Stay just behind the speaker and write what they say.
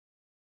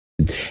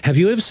Have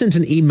you ever sent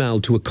an email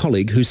to a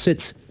colleague who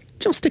sits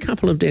just a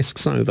couple of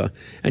desks over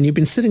and you've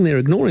been sitting there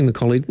ignoring the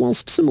colleague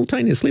whilst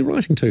simultaneously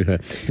writing to her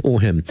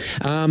or him?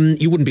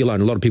 You wouldn't be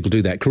alone. A lot of people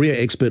do that. Career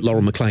expert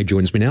Laurel McLeay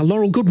joins me now.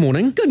 Laurel, good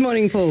morning. Good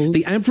morning, Paul.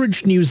 The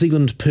average New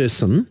Zealand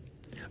person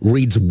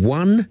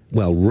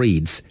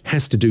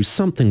has to do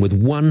something with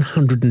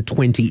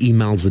 120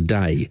 emails a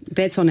day.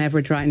 That's on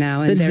average right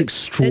now. That is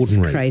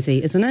extraordinary. It's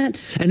crazy, isn't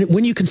it? And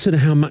when you consider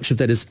how much of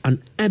that is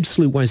an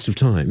absolute waste of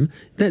time,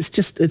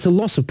 it's a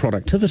loss of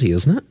productivity,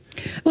 isn't it?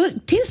 Well,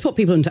 it tends to put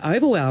people into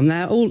overwhelm.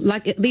 They're all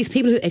like these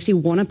people who actually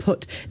want to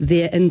put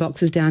their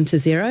inboxes down to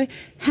zero.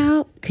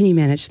 How can you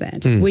manage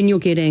that when you're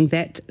getting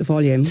that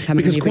volume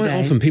coming in every day? Because quite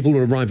often people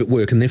will arrive at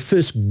work and their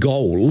first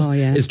goal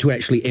is to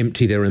actually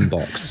empty their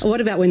inbox. What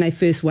about when they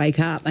first wake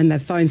up and their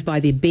phone's by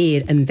their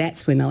bed and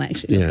that's when they'll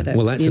actually look at it?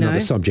 Well, that's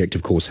another subject,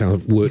 of course, how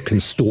work can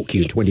stalk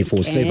you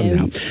 24/7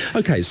 now.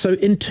 Okay, so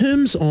in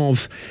terms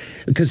of,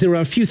 because there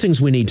are a few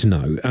things we need to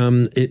know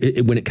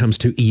when it comes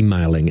to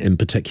emailing in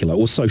particular,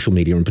 or social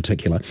media in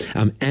particular,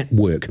 at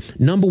work.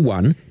 Number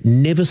one,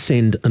 never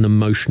send an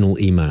emotional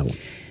email.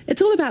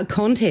 It's all about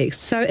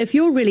context. So if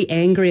you're really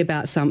angry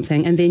about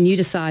something and then you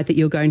decide that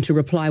you're going to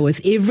reply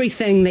with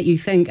everything that you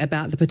think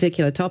about the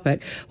particular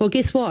topic, well,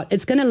 guess what?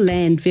 It's going to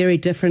land very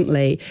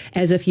differently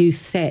as if you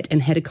sat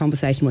and had a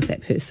conversation with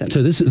that person.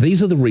 So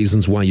these are the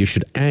reasons why you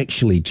should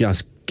actually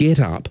just get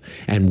up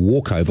and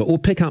walk over or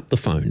pick up the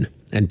phone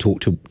and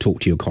talk to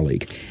your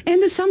colleague.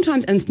 And there's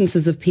sometimes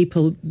instances of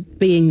people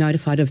being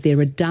notified of their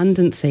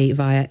redundancy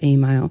via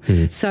email.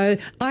 So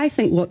I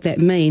think what that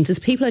means is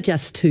people are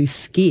just too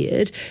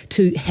scared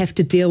to have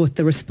to deal with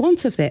the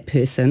response of that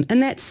person,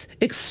 and that's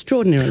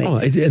extraordinarily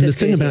and the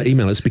thing about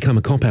email, it's become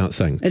a cop-out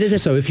thing. It is.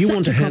 So if you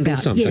want to handle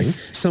something,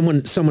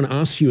 someone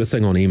asks you a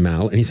thing on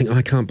email and you think,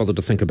 I can't bother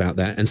to think about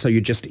that, and so you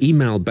just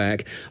email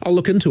back, I'll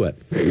look into it.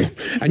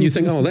 And you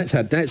think, oh,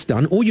 that's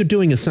done. All you're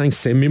doing is saying,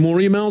 send me more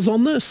emails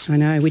on this. I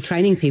know, we're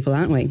training people,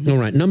 aren't we? All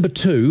right. Number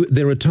two,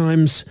 there are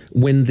times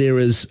when there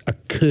is a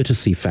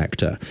courtesy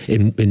factor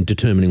in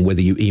determining whether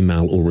you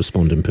email or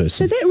respond in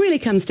person. So that really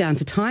comes down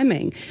to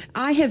timing.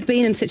 I have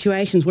been in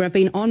situations where I've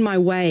been on my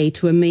way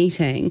to a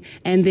meeting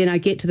and then I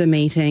get to the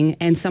meeting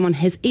and someone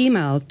has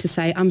emailed to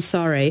say, I'm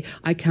sorry,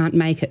 I can't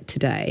make it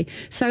today.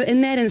 So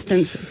in that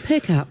instance,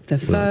 pick up the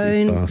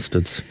phone. Bloody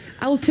bastards.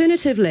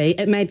 Alternatively,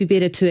 it may be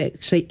better to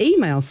actually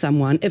email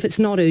someone if it's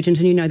not urgent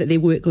and you know that their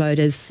workload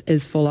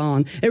is full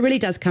on. It really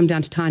does come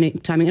down to timing,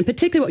 and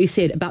particularly what you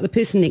said about the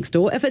person next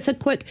door. If it's a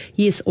quick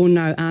yes or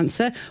no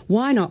answer,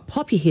 why not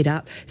pop your head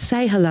up,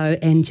 say hello,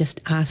 and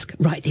just ask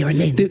right there and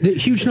then. The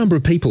huge number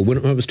of people,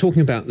 when I was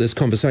talking about this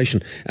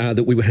conversation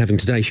that we were having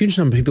today, a huge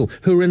number of people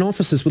who are in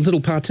offices with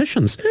little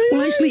partitions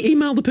will actually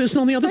email the person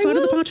on the other side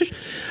of the partition.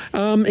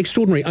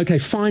 Extraordinary. Okay,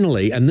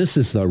 finally, and this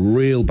is the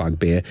real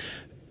bugbear,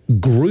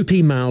 group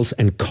emails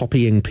and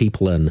copying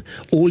people in.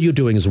 All you're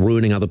doing is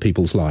ruining other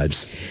people's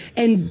lives.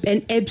 And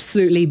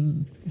absolutely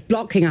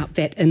blocking up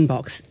that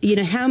inbox. You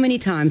know, how many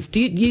times do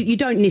you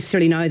don't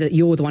necessarily know that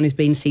you're the one who's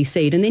been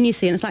CC'd, and then you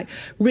see it and it's like,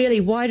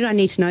 really, why did I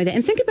need to know that?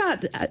 And think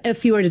about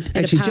if you were at a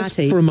party. Just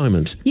for a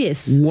moment.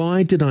 Yes.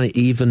 Why did I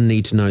even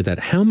need to know that?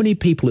 How many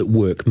people at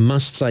work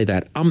must say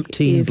that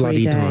umpteen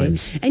bloody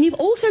times? And you've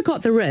also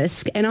got the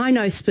risk, and I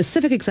know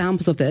specific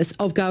examples of this,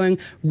 of going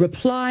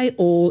reply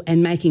all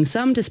and making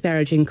some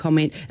disparaging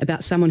comment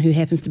about someone who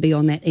happens to be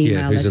on that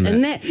email list.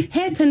 And that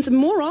happens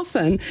more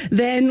often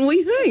than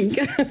we think.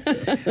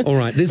 All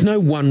right. There's no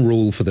one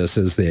rule for this,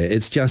 is there?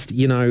 It's just,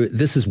 you know,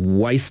 this is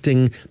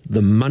wasting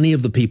the money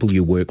of the people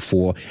you work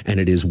for, and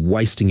it is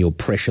wasting your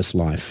precious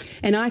life.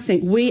 And I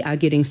think we are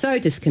getting so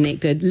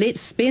disconnected. Let's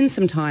spend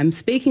some time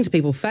speaking to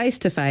people face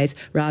to face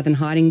rather than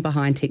hiding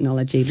behind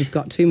technology. We've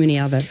got too many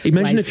other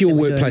Imagine ways if your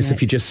workplace,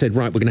 if you just said,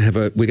 right, we're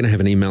going to have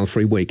an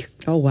email-free week.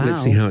 Oh, wow.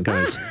 Let's see how it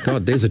goes.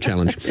 God, there's a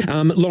challenge.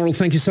 Laurel,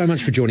 thank you so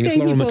much for joining us.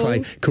 Laurel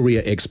McLeay,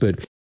 career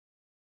expert.